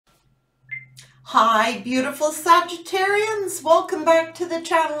Hi, beautiful Sagittarians. Welcome back to the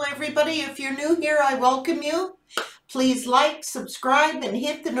channel, everybody. If you're new here, I welcome you. Please like, subscribe, and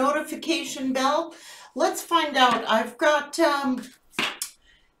hit the notification bell. Let's find out. I've got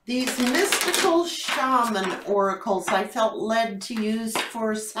these mystical shaman oracles I felt led to use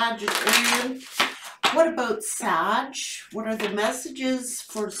for Sagittarian. What about Sag? What are the messages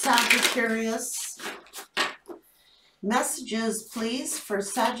for Sagittarius? Messages, please, for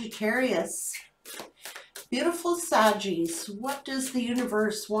Sagittarius. Beautiful Saggies, what does the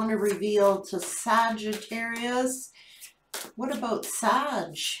universe want to reveal to Sagittarius? What about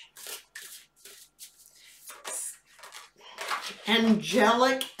Sag?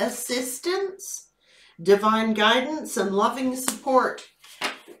 Angelic assistance, divine guidance, and loving support.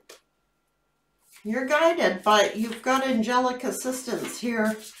 You're guided, but you've got angelic assistance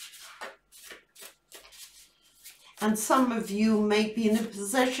here. And some of you may be in a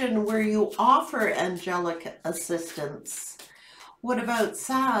position where you offer angelic assistance. What about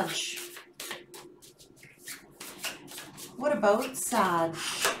Sag? What about Sag?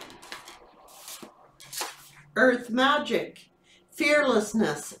 Earth magic,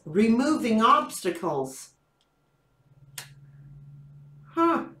 fearlessness, removing obstacles.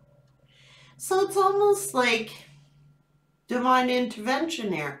 So it's almost like divine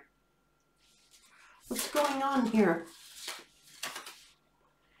intervention here. What's going on here?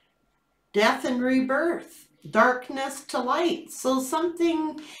 Death and rebirth, darkness to light. So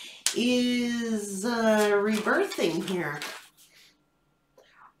something is rebirthing here.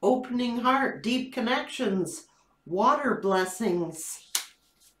 Opening heart, deep connections, water blessings.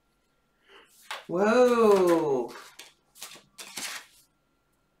 Whoa.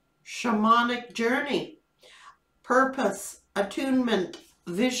 Shamanic journey, purpose, attunement,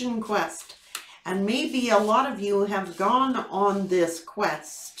 vision quest. And maybe a lot of you have gone on this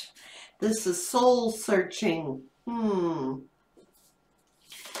quest. This is soul searching. Not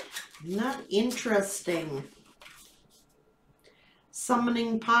interesting.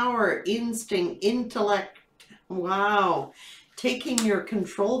 Summoning power, instinct, intellect. Wow. Taking your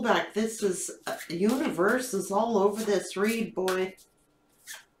control back. This is, universe is all over this read, boy.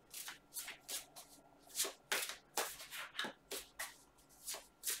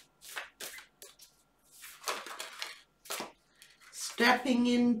 Stepping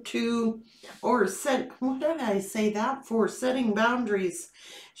into, or what did I say that for? Setting boundaries,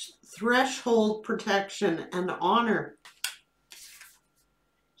 threshold protection, and honor.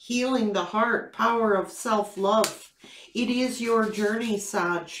 Healing the heart, power of self-love. It is your journey,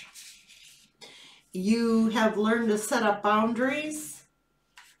 Sag. You have learned to set up boundaries.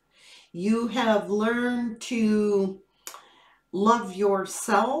 You have learned to love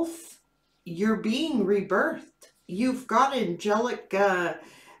yourself. You're being rebirthed. You've got angelic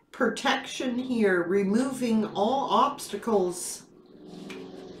protection here, removing all obstacles.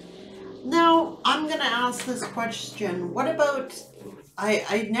 Now, I'm going to ask this question. What about,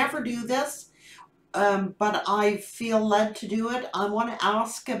 I never do this, but I feel led to do it. I want to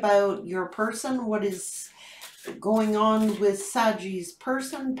ask about your person. What is going on with Saggy's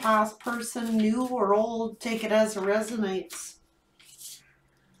person, past person, new or old? Take it as it resonates.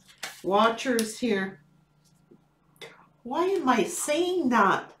 Watchers here. Why am I saying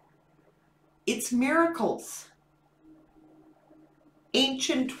that? It's miracles.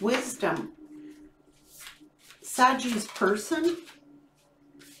 Ancient wisdom. Saggy's person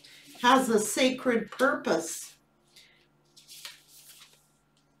has a sacred purpose.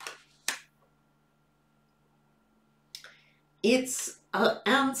 It's an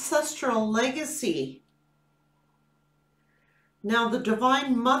ancestral legacy. Now the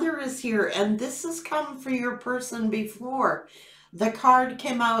Divine Mother is here, and this has come for your person before. The card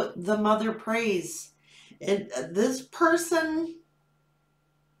came out, the Mother prays. And this person,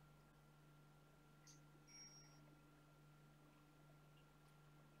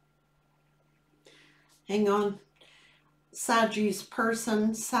 hang on, Saggy's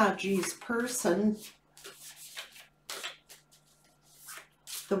person,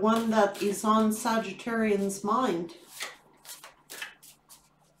 the one that is on Sagittarian's mind.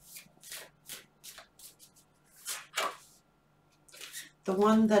 The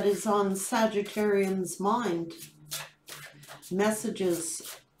one that is on Sagittarian's mind.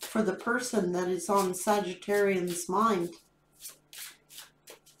 Messages for the person that is on Sagittarian's mind.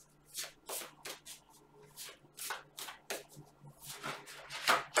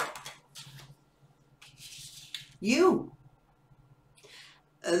 You.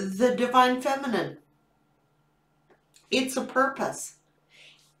 The Divine Feminine. It's a purpose.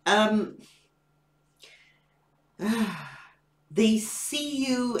 They see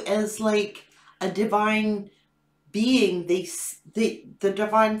you as like a divine being, the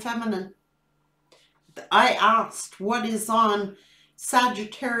divine feminine. I asked what is on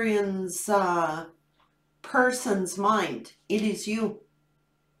Sagittarian's person's mind. It is you.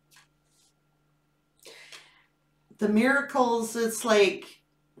 The miracles, it's like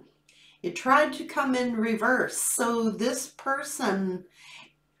it tried to come in reverse. So this person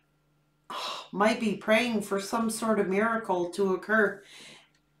might be praying for some sort of miracle to occur.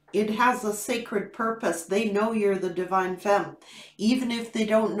 It has a sacred purpose. They know you're the divine femme. Even if they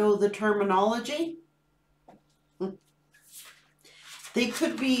don't know the terminology, they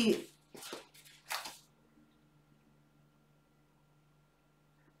could be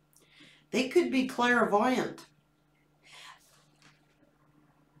clairvoyant.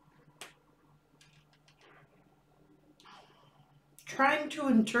 Trying to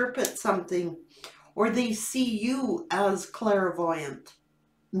interpret something, or they see you as clairvoyant.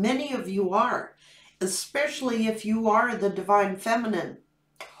 Many of you are, especially if you are the divine feminine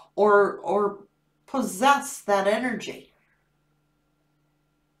or possess that energy.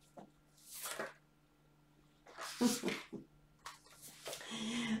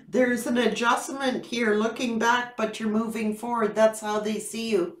 There's an adjustment here, looking back, but you're moving forward. That's how they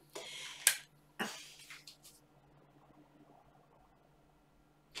see you.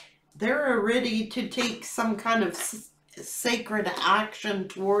 They're ready to take some kind of sacred action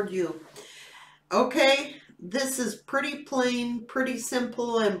toward you. Okay, this is pretty plain, pretty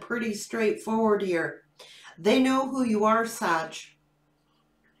simple, and pretty straightforward here. They know who you are, Sag.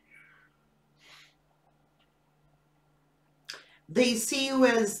 They see you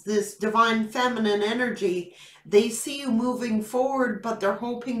as this divine feminine energy. They see you moving forward, but they're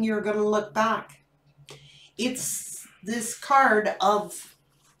hoping you're going to look back. It's this card of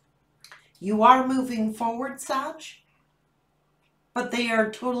you are moving forward, Sag, but they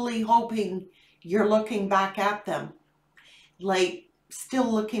are totally hoping you're looking back at them. Like,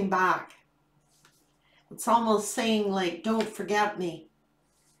 still looking back. It's almost saying, like, don't forget me.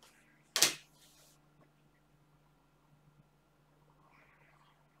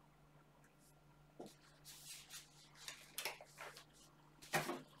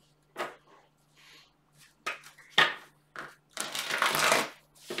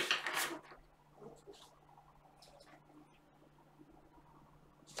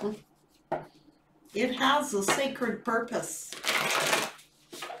 It has a sacred purpose.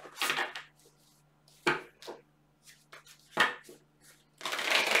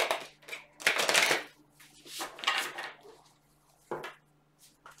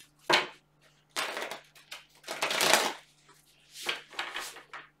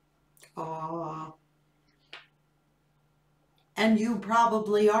 And you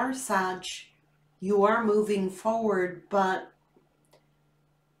probably are, Sag. You are moving forward, but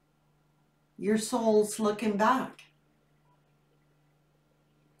your soul's looking back.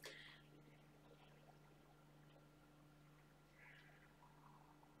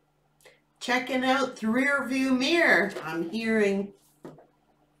 Checking out the rear view mirror, I'm hearing.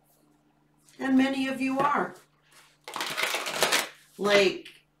 And many of you are. Like,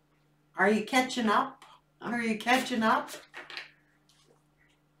 are you catching up? Are you catching up?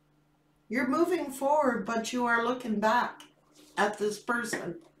 You're moving forward, but you are looking back at this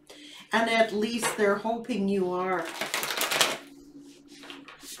person. And at least they're hoping you are.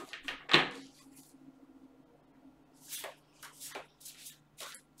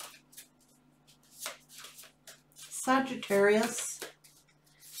 Sagittarius.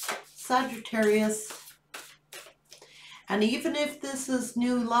 Sagittarius. And even if this is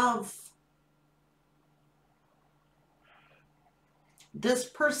new love, this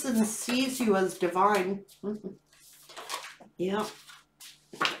person sees you as divine. Yeah.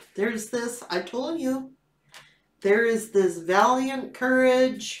 There's this, I told you, there is this valiant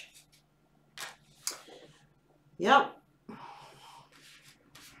courage. Yep.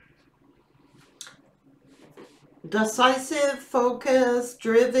 Decisive, focused,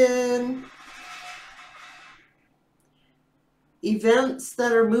 driven. Events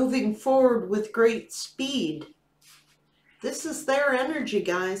that are moving forward with great speed. This is their energy,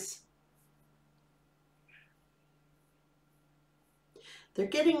 guys. They're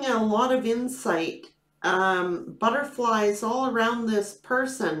getting a lot of insight. Butterflies all around this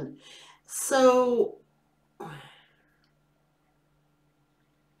person. So,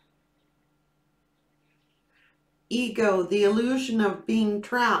 ego, the illusion of being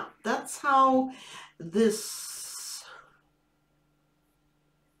trapped. That's how this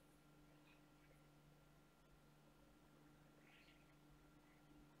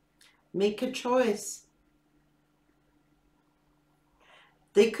make a choice.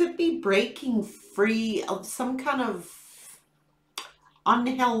 They could be breaking free of some kind of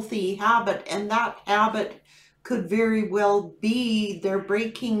unhealthy habit, and that habit could very well be they're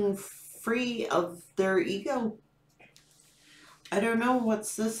breaking free of their ego. I don't know,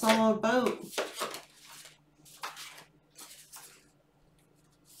 what's this all about?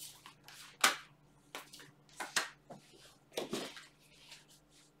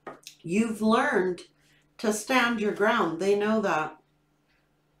 You've learned to stand your ground. They know that.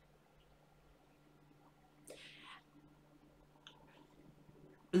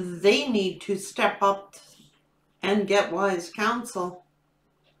 They need to step up and get wise counsel.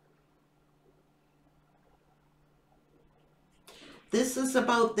 This is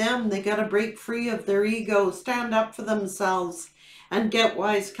about them. They got to break free of their ego, stand up for themselves, and get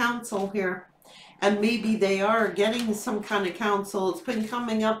wise counsel here. And maybe they are getting some kind of counsel. It's been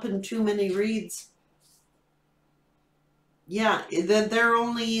coming up in too many reads. Yeah, they're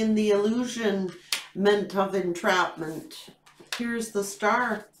only in the illusionment of entrapment. Here's the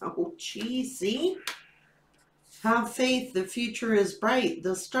star. Oh, geez, see? Have faith, the future is bright.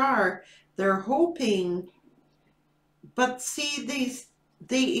 The star, they're hoping. But see,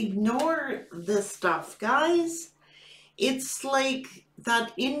 they ignore this stuff, guys. It's like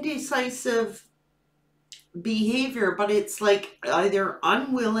that indecisive behavior, but it's like either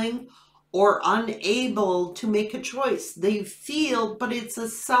unwilling or unable to make a choice. They feel, but it's a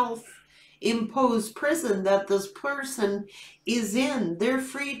self-imposed prison that this person is in. They're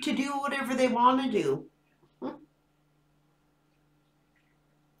free to do whatever they want to do.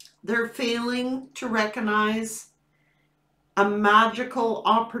 They're failing to recognize a magical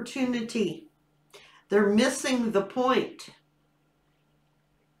opportunity. They're missing the point.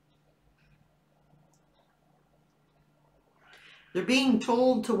 They're being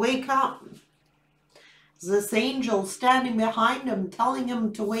told to wake up. This angel standing behind them telling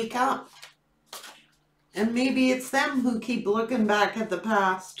them to wake up. And maybe it's them who keep looking back at the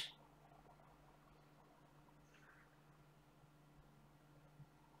past.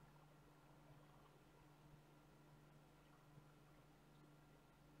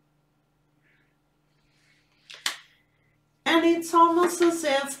 And it's almost as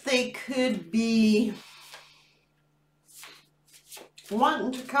if they could be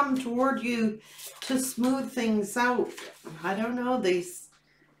wanting to come toward you to smooth things out. I don't know,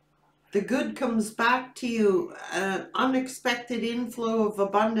 the good comes back to you, an unexpected inflow of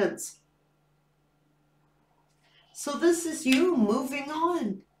abundance. So this is you moving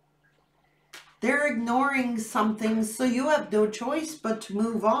on. They're ignoring something, so you have no choice but to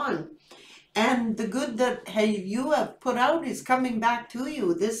move on. And the good that you have put out is coming back to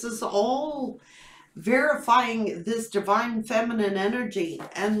you. This is all verifying this divine feminine energy.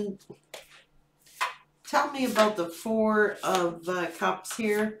 And tell me about the Four of Cups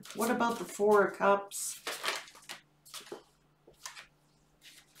here. What about the Four of Cups?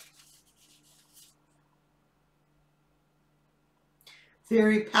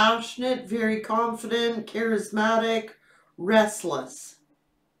 Very passionate, very confident, charismatic, restless.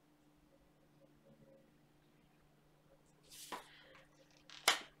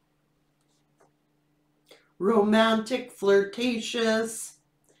 Romantic, flirtatious,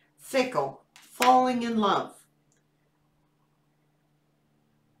 fickle, falling in love.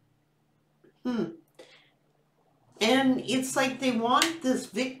 And it's like they want this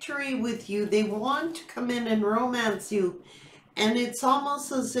victory with you. They want to come in and romance you. And it's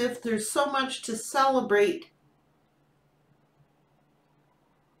almost as if there's so much to celebrate.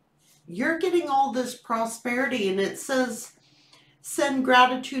 You're getting all this prosperity, and it says, send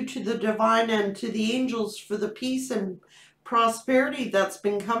gratitude to the divine and to the angels for the peace and prosperity that's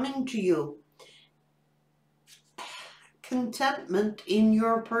been coming to you. Contentment in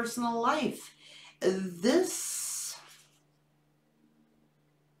your personal life. This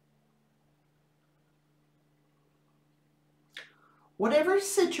whatever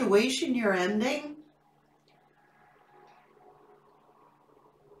situation you're ending,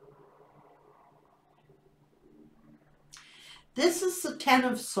 this is the Ten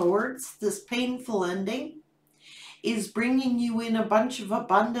of Swords. This painful ending is bringing you in a bunch of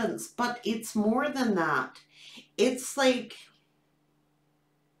abundance, but it's more than that. It's like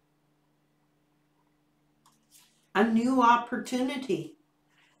a new opportunity.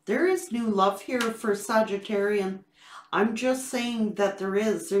 There is new love here for Sagittarian. I'm just saying that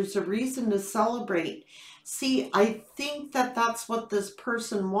there's a reason to celebrate. See, I think that that's what this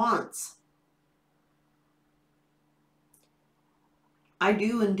person wants. I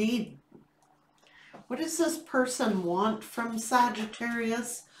do indeed. What does this person want from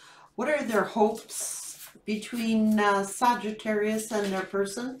Sagittarius? What are their hopes between Sagittarius and their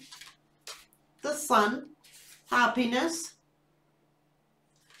person. The Sun, happiness.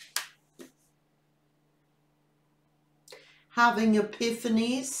 Having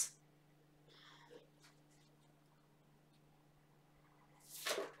epiphanies.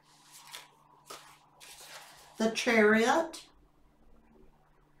 The Chariot.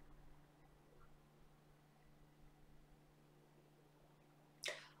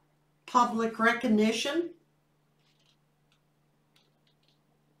 Public recognition.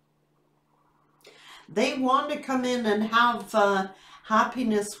 They want to come in and have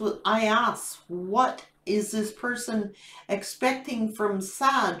happiness. I ask, what is this person expecting from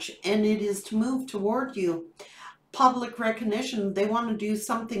Sag? And it is to move toward you. Public recognition. They want to do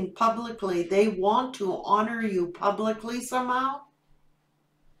something publicly. They want to honor you publicly somehow.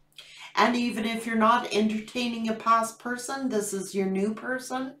 And even if you're not entertaining a past person, this is your new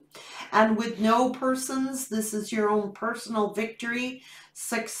person. And with no persons, this is your own personal victory,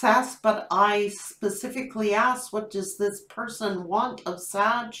 success. But I specifically ask, what does this person want of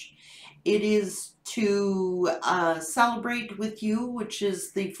Sag? It is to celebrate with you, which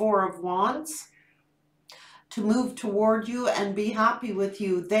is the Four of Wands. To move toward you and be happy with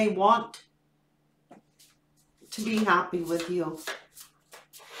you. They want to be happy with you.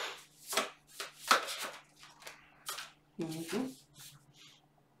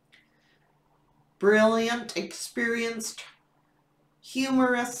 Brilliant, experienced,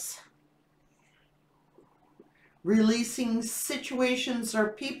 humorous, releasing situations or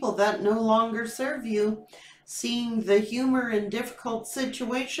people that no longer serve you, seeing the humor in difficult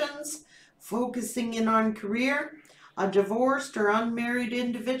situations, focusing in on career, a divorced or unmarried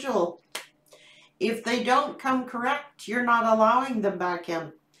individual. If they don't come correct, you're not allowing them back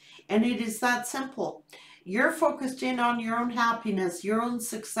in. And it is that simple. You're focused in on your own happiness, your own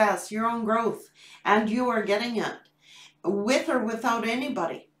success, your own growth, and you are getting it, with or without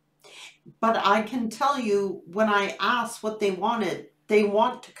anybody. But I can tell you, when I asked what they wanted, they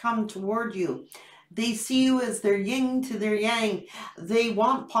want to come toward you. They see you as their yin to their yang. They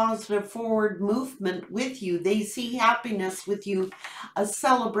want positive forward movement with you. They see happiness with you, a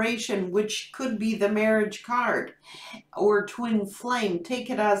celebration, which could be the marriage card or twin flame. Take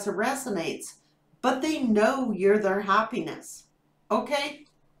it as it resonates. But they know you're their happiness. Okay?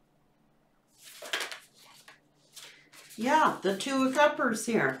 Yeah, the Two of Cups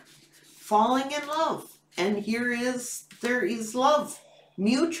here. Falling in love. And there is love.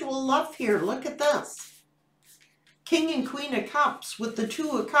 Mutual love here. Look at this. King and Queen of Cups with the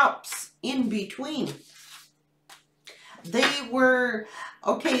Two of Cups in between. They were,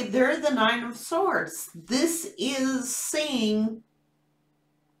 okay, they're the Nine of Swords. This is saying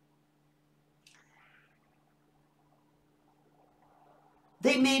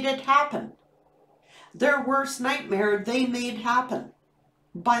they made it happen. Their worst nightmare, they made happen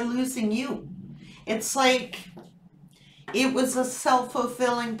by losing you. It's like it was a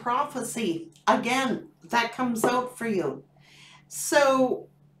self-fulfilling prophecy. Again, that comes out for you. So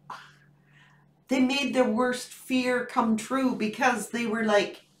they made their worst fear come true because they were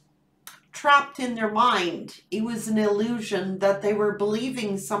like trapped in their mind. It was an illusion that they were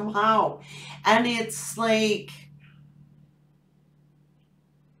believing somehow. And it's like,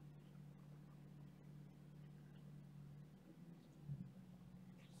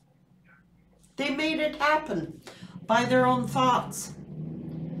 they made it happen by their own thoughts.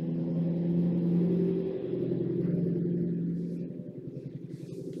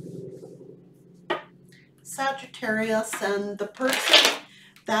 Sagittarius and the person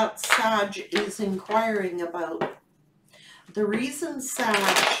that Sag is inquiring about. The reason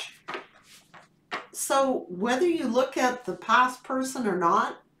Sag, so whether you look at the past person or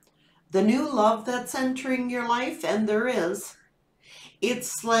not, the new love that's entering your life, and there is,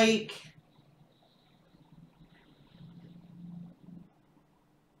 it's like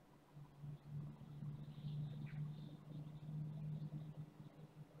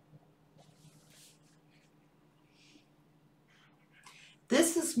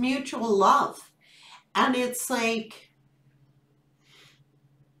this is mutual love. And it's like,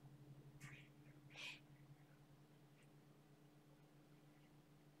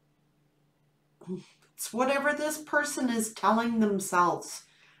 it's whatever this person is telling themselves.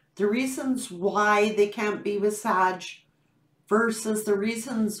 The reasons why they can't be with Sag versus the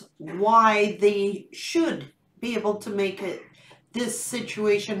reasons why they should be able to make it, this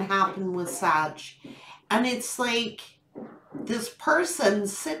situation happen with Sag. And it's like this person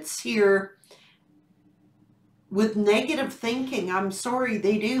sits here with negative thinking. I'm sorry,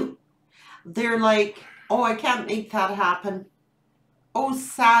 they do. They're like, oh, I can't make that happen. Oh,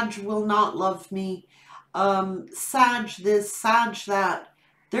 Sag will not love me. Sag this, Sag that.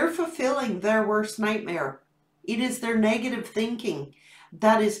 They're fulfilling their worst nightmare. It is their negative thinking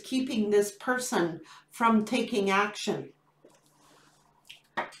that is keeping this person from taking action.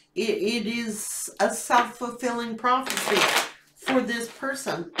 It is a self-fulfilling prophecy for this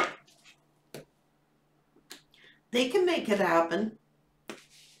person. They can make it happen.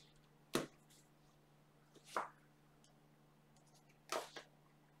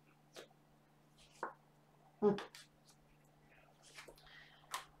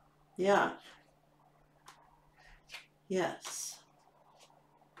 Yeah. Yes.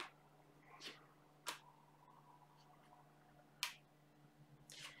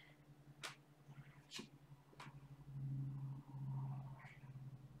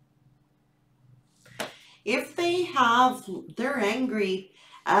 If they have, they're angry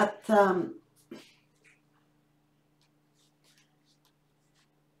at I'm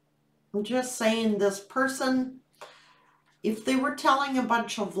just saying, this person, if they were telling a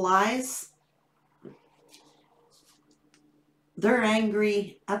bunch of lies, they're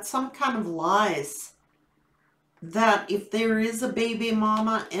angry at some kind of lies. That if there is a baby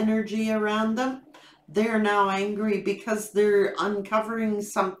mama energy around them, they're now angry because they're uncovering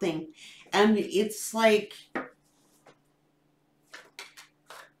something. And it's like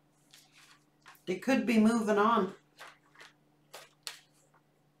they could be moving on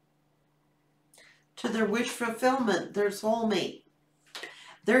to their wish fulfillment, their soulmate.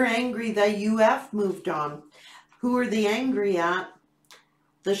 They're angry that you have moved on. Who are they angry at?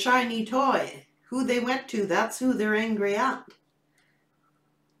 The shiny toy. Who they went to, that's who they're angry at.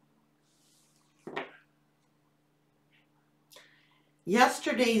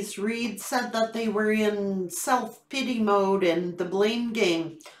 Yesterday's read said that they were in self-pity mode and the blame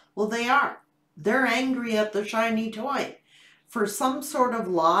game. Well, they are. They're angry at the shiny toy for some sort of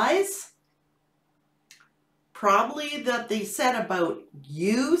lies, probably that they said about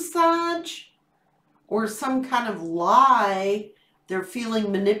you, Sag, or some kind of lie. They're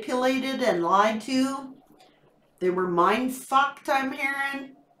feeling manipulated and lied to. They were mind fucked, I'm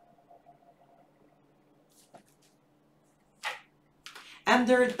hearing. And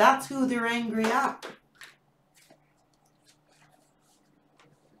that's who they're angry at.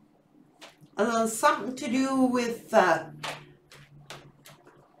 Something to do with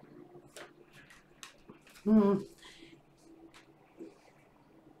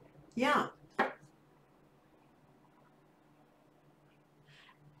yeah.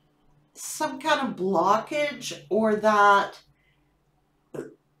 Some kind of blockage, or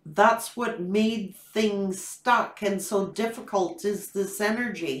that's what made things stuck and so difficult, is this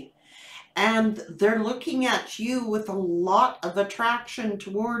energy. And they're looking at you with a lot of attraction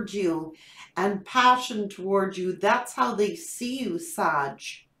towards you and passion towards you. That's how they see you, Sag.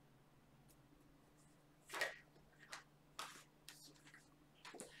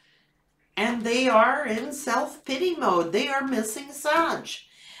 And they are in self-pity mode. They are missing Sag.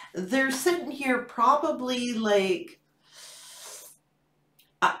 They're sitting here probably like,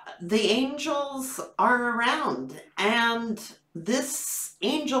 the angels are around, and this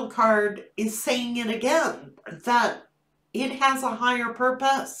angel card is saying it again, that it has a higher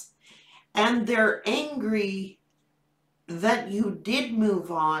purpose, and they're angry that you did move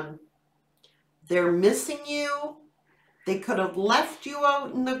on. They're missing you. They could have left you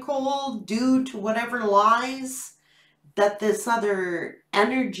out in the cold due to whatever lies that this other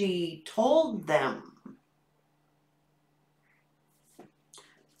energy told them.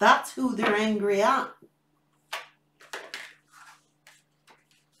 That's who they're angry at.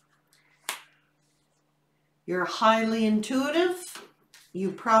 You're highly intuitive.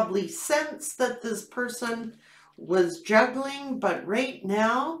 You probably sense that this person was juggling, but right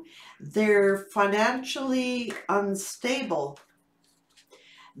now they're financially unstable.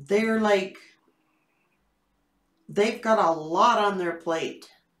 They're like, they've got a lot on their plate.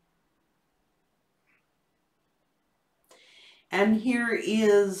 And here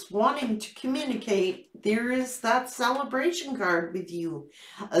is wanting to communicate. There is that celebration card with you.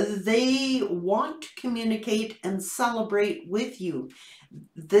 They want to communicate and celebrate with you.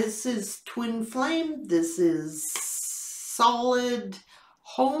 This is twin flame. This is solid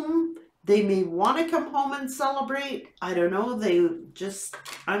home. They may want to come home and celebrate. I don't know. They just,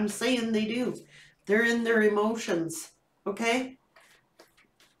 I'm saying they do. They're in their emotions. Okay?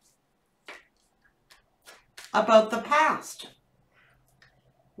 About the past.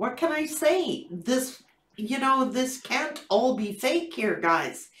 What can I say? This, you know, this can't all be fake here,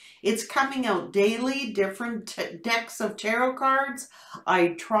 guys. It's coming out daily, different decks of tarot cards.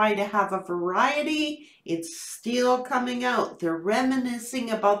 I try to have a variety. It's still coming out. They're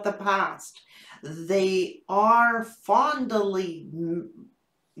reminiscing about the past. They are fondly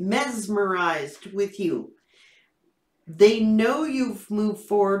mesmerized with you. They know you've moved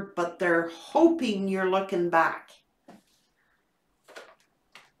forward, but they're hoping you're looking back.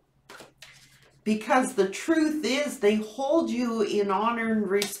 Because the truth is, they hold you in honor and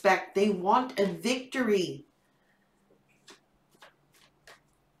respect. They want a victory.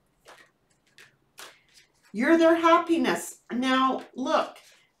 You're their happiness. Now, look,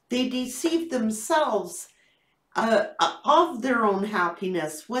 they deceive themselves of their own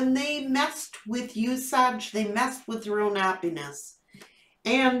happiness. When they messed with you, Sag, they messed with their own happiness.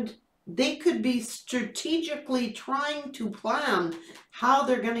 And they could be strategically trying to plan how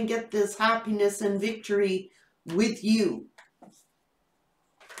they're going to get this happiness and victory with you.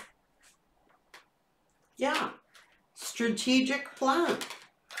 Yeah, strategic plan.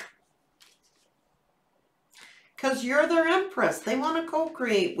 Because you're their empress. They want to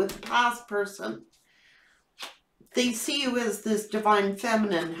co-create with the past person. They see you as this divine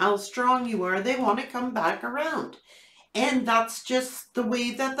feminine, how strong you are. They want to come back around. And that's just the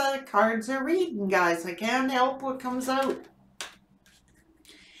way that the cards are reading, guys. I can't help what comes out.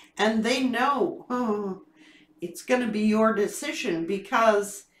 And they know, it's going to be your decision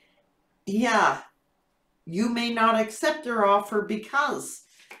because, yeah, you may not accept their offer because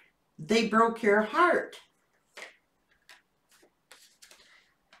they broke your heart.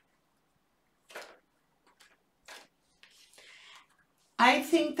 I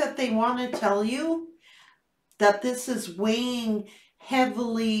think that they want to tell you that this is weighing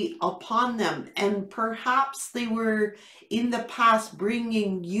heavily upon them, and perhaps they were in the past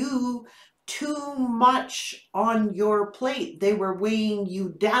bringing you too much on your plate. They were weighing you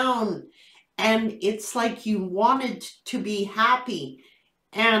down, and it's like you wanted to be happy,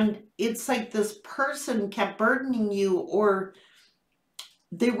 and it's like this person kept burdening you, or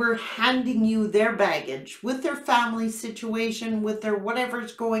they were handing you their baggage with their family situation, with their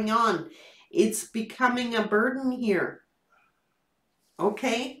whatever's going on. It's becoming a burden here.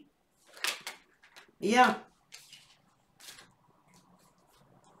 Okay? Yeah.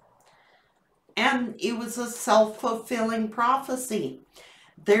 And it was a self-fulfilling prophecy.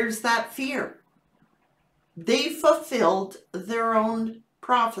 There's that fear. They fulfilled their own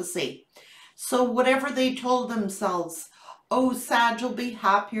prophecy. So whatever they told themselves, oh, Sag will be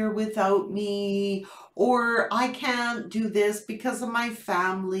happier without me, or I can't do this because of my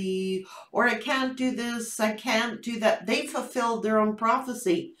family, or I can't do this, I can't do that. They fulfilled their own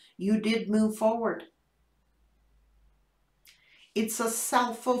prophecy. You did move forward. It's a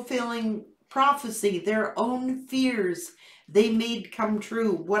self-fulfilling prophecy. Their own fears they made come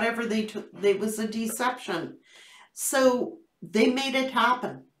true. Whatever they took, it was a deception. So they made it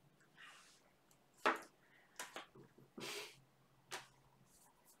happen.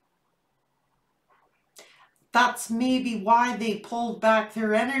 That's maybe why they pulled back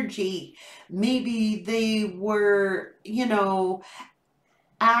their energy. Maybe they were, you know,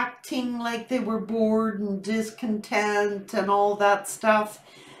 acting like they were bored and discontent and all that stuff.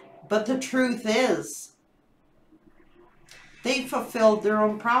 But the truth is, they fulfilled their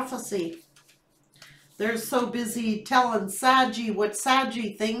own prophecy. They're so busy telling Saggy what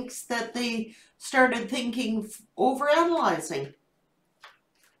Saggy thinks that they started thinking, overanalyzing.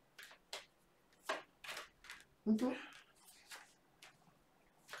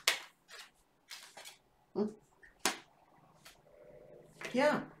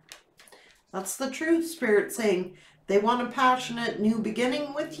 Yeah, that's the truth. Spirit saying they want a passionate new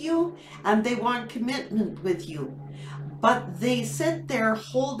beginning with you, and they want commitment with you. But they sit there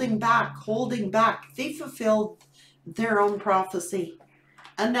holding back, holding back. They fulfilled their own prophecy,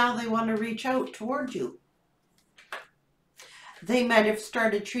 and now they want to reach out toward you. They might have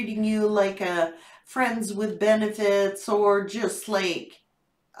started treating you like a friends with benefits, or just like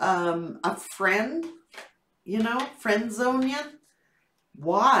a friend, you know, friend zone you.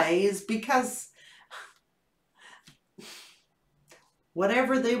 Why? Is because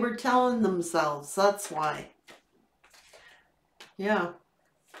whatever they were telling themselves, that's why. Yeah.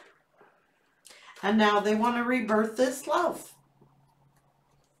 And now they want to rebirth this love.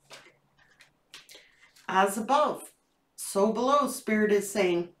 As above, so below, Spirit is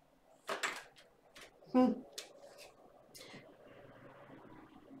saying.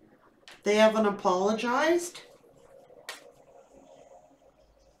 They haven't apologized.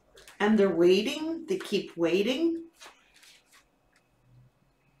 And they're waiting. They keep waiting.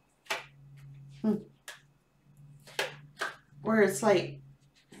 Where it's like,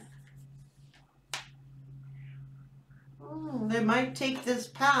 they might take this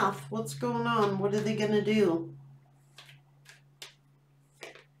path. What's going on? What are they going to do?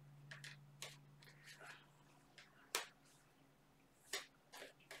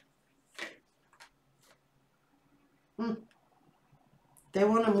 They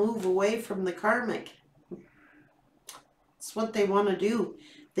want to move away from the karmic. It's what they want to do.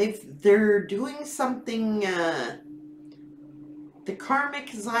 They're doing something. The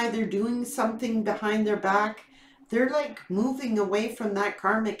karmic is either doing something behind their back. They're like moving away from that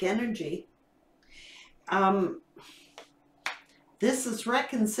karmic energy. This is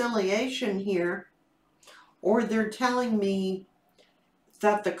reconciliation here, or they're telling me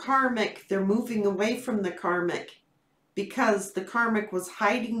that the karmic, they're moving away from the karmic because the karmic was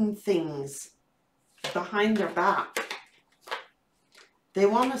hiding things behind their back. They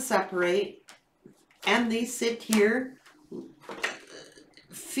want to separate, and they sit here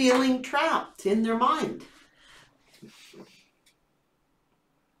feeling trapped in their mind.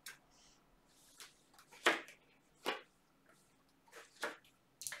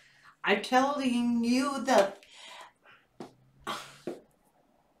 I'm telling you that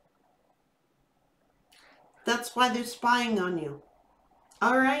that's why they're spying on you.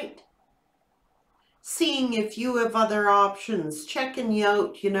 All right? Seeing if you have other options, checking you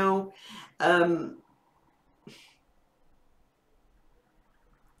out, you know.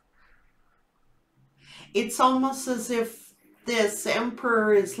 It's almost as if this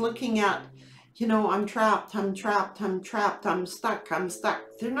emperor is looking at, you know, I'm trapped, I'm trapped, I'm trapped, I'm stuck, I'm stuck.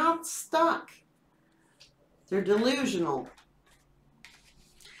 They're not stuck. They're delusional.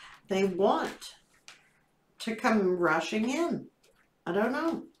 They want to come rushing in. I don't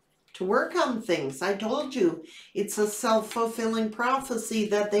know. To work on things. I told you, it's a self-fulfilling prophecy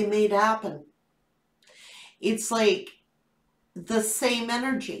that they made happen. It's like the same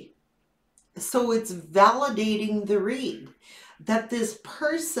energy. So it's validating the read that this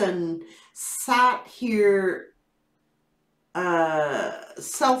person sat here,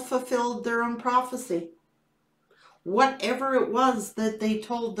 self-fulfilled their own prophecy. Whatever it was that they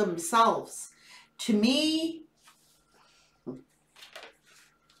told themselves. To me,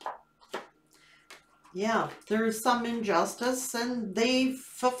 yeah, there's some injustice, and they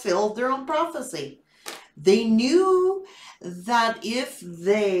fulfilled their own prophecy. They knew that if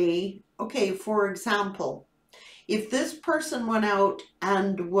they, okay, for example, if this person went out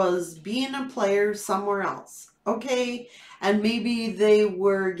and was being a player somewhere else, okay, and maybe they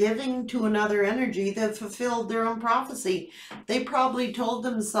were giving to another energy that fulfilled their own prophecy, they probably told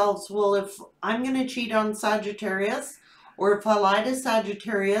themselves, well, if I'm going to cheat on Sagittarius, or if I lie to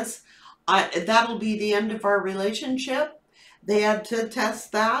Sagittarius, that'll be the end of our relationship. They had to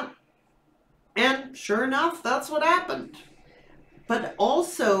test that. And sure enough, that's what happened. But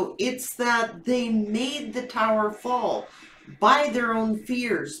also, it's that they made the tower fall by their own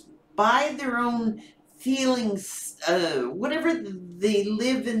fears, by their own feelings, whatever they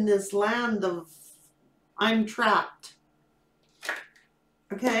live in this land of, I'm trapped.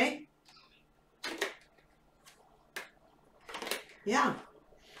 Okay? Yeah.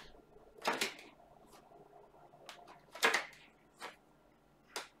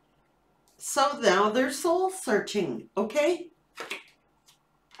 So now they're soul searching, okay?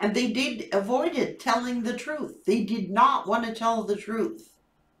 And they avoided telling the truth. They did not want to tell the truth.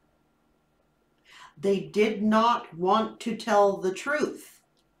 They did not want to tell the truth.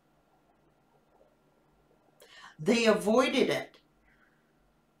 They avoided it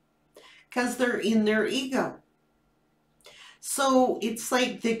because they're in their ego. So it's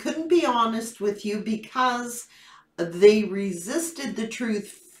like they couldn't be honest with you because they resisted the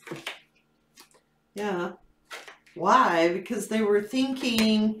truth. Yeah. Why? Because they were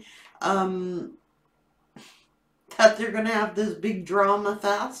thinking that they're going to have this big drama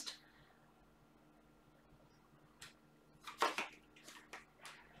fest.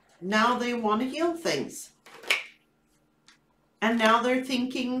 Now they want to heal things. And now they're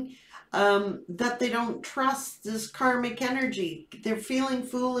thinking that they don't trust this karmic energy. They're feeling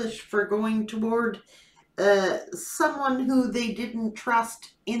foolish for going toward someone who they didn't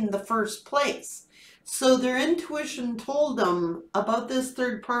trust in the first place. So their intuition told them about this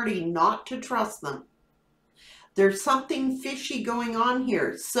third party not to trust them. There's something fishy going on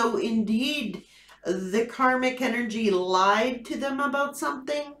here. So indeed, the karmic energy lied to them about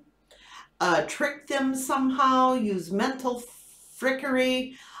something, tricked them somehow, used mental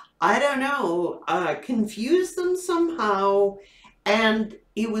frickery, I don't know, confused them somehow, and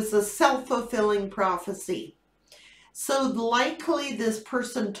it was a self-fulfilling prophecy. So likely this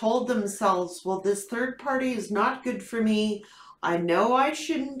person told themselves, well, this third party is not good for me. I know I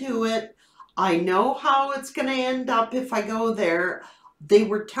shouldn't do it. I know how it's going to end up if I go there. They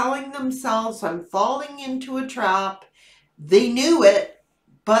were telling themselves, I'm falling into a trap. They knew it,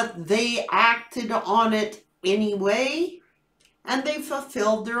 but they acted on it anyway, and they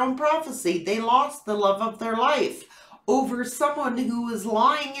fulfilled their own prophecy. They lost the love of their life. over someone who was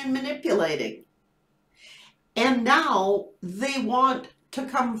lying and manipulating. And now they want to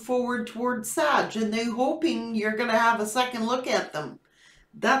come forward towards Sag, and they're hoping you're going to have a second look at them.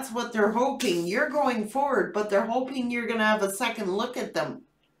 That's what they're hoping. You're going forward, but they're hoping you're going to have a second look at them.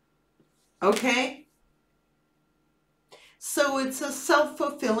 Okay? So it's a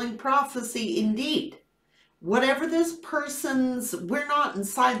self-fulfilling prophecy indeed. Whatever this person's, we're not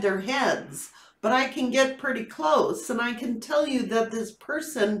inside their heads, but I can get pretty close, and I can tell you that this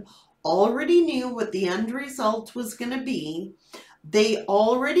person already knew what the end result was going to be. They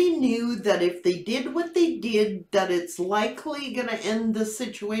already knew that if they did what they did, that it's likely going to end the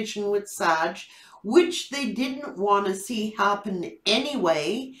situation with Sag, which they didn't want to see happen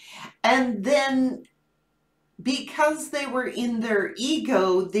anyway. And then because they were in their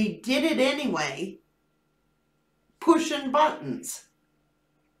ego, they did it anyway, pushing buttons.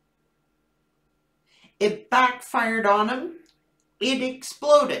 It backfired on them. It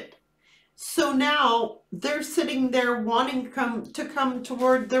exploded. So now they're sitting there wanting to come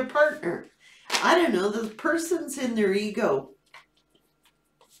toward their partner. I don't know, the person's in their ego.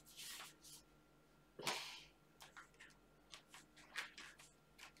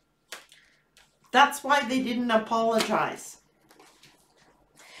 That's why they didn't apologize.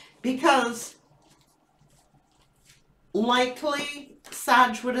 Because likely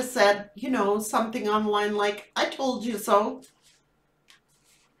Sag would have said, you know, something online like, I told you so.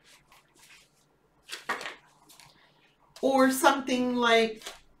 Or something like,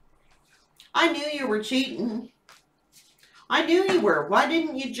 I knew you were cheating. I knew you were. Why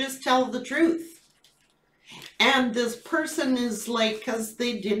didn't you just tell the truth? And this person is like, because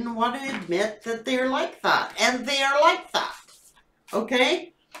they didn't want to admit that they're like that. And they are like that.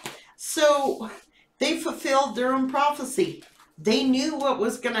 Okay? So they fulfilled their own prophecy. They knew what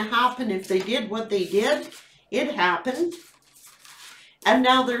was going to happen if they did what they did. It happened. And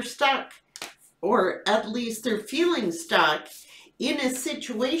now they're stuck. Or at least they're feeling stuck in a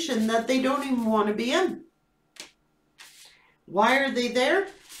situation that they don't even want to be in. Why are they there?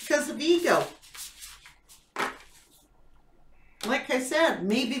 Because of ego. Like I said,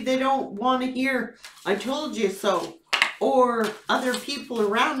 maybe they don't want to hear, I told you so. Or other people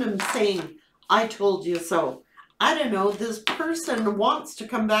around them saying, I told you so. I don't know, this person wants to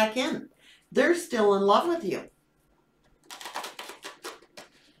come back in. They're still in love with you.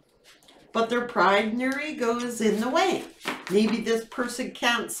 But their pride and their ego is in the way. Maybe this person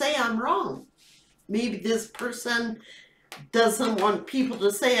can't say I'm wrong. Maybe this person doesn't want people to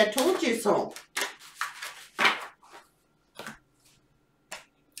say I told you so.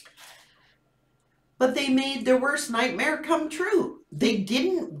 But they made their worst nightmare come true. They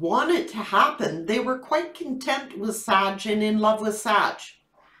didn't want it to happen. They were quite content with Sag and in love with Sag.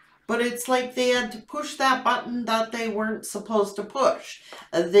 But it's like they had to push that button that they weren't supposed to push.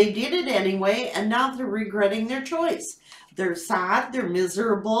 They did it anyway, and now they're regretting their choice. They're sad, they're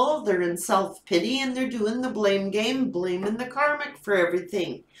miserable, they're in self-pity, and they're doing the blame game, blaming the karmic for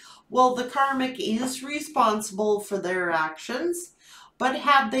everything. Well, the karmic is responsible for their actions, but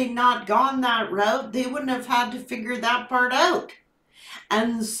had they not gone that route, they wouldn't have had to figure that part out.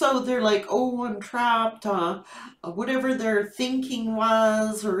 And so they're like, oh, I'm trapped, whatever their thinking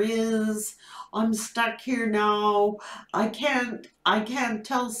was or is, I'm stuck here now. I can't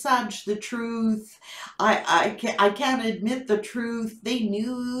tell Sag the truth. I can't admit the truth. They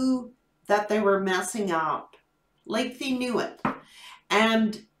knew that they were messing up. Like they knew it.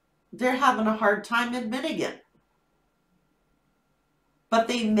 And they're having a hard time admitting it. But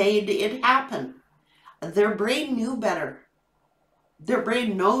they made it happen. Their brain knew better. Their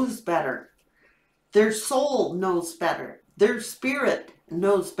brain knows better. Their soul knows better. Their spirit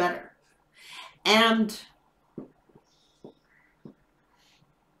knows better. And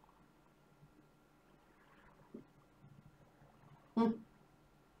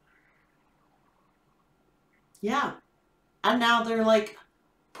yeah. And now they're like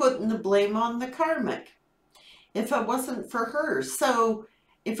putting the blame on the karmic. If it wasn't for her. So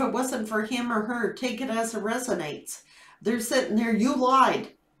if it wasn't for him or her, take it as it resonates. They're sitting there, you lied.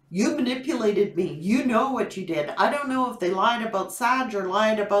 You manipulated me. You know what you did. I don't know if they lied about Sag or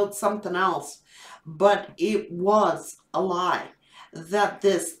lied about something else, but it was a lie that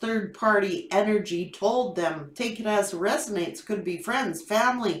this third-party energy told them. Take it as it resonates. Could be friends,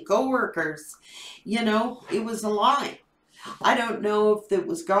 family, co-workers. You know, it was a lie. I don't know if it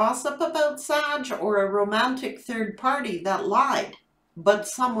was gossip about Sag or a romantic third party that lied, but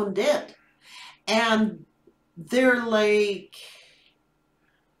someone did. And they're like,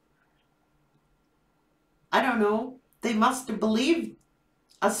 I don't know, they must have believed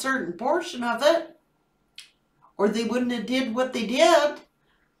a certain portion of it, or they wouldn't have did what they did.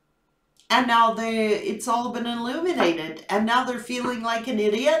 And now it's all been illuminated, and now they're feeling like an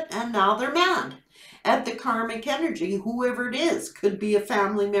idiot, and now they're mad at the karmic energy. Whoever it is, could be a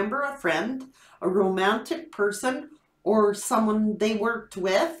family member, a friend, a romantic person, or someone they worked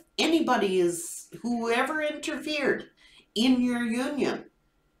with. Anybody is, whoever interfered in your union,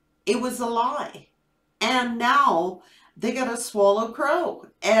 it was a lie. And now they got to swallow crow,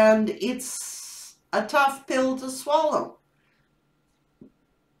 and it's a tough pill to swallow.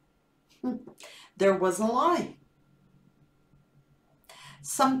 There was a lie.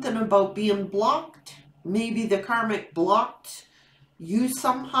 Something about being blocked. Maybe the karmic blocked you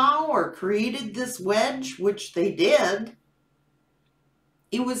somehow or created this wedge, which they did.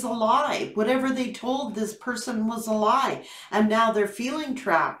 It was a lie. Whatever they told this person was a lie. And now they're feeling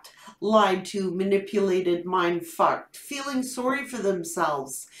trapped, lied to, manipulated, mind fucked, feeling sorry for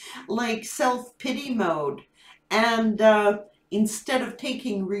themselves, like self-pity mode. And instead of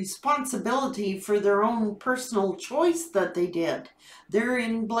taking responsibility for their own personal choice that they did, they're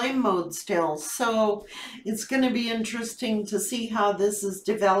in blame mode still. So it's going to be interesting to see how this is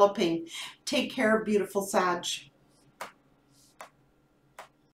developing. Take care, beautiful Sag.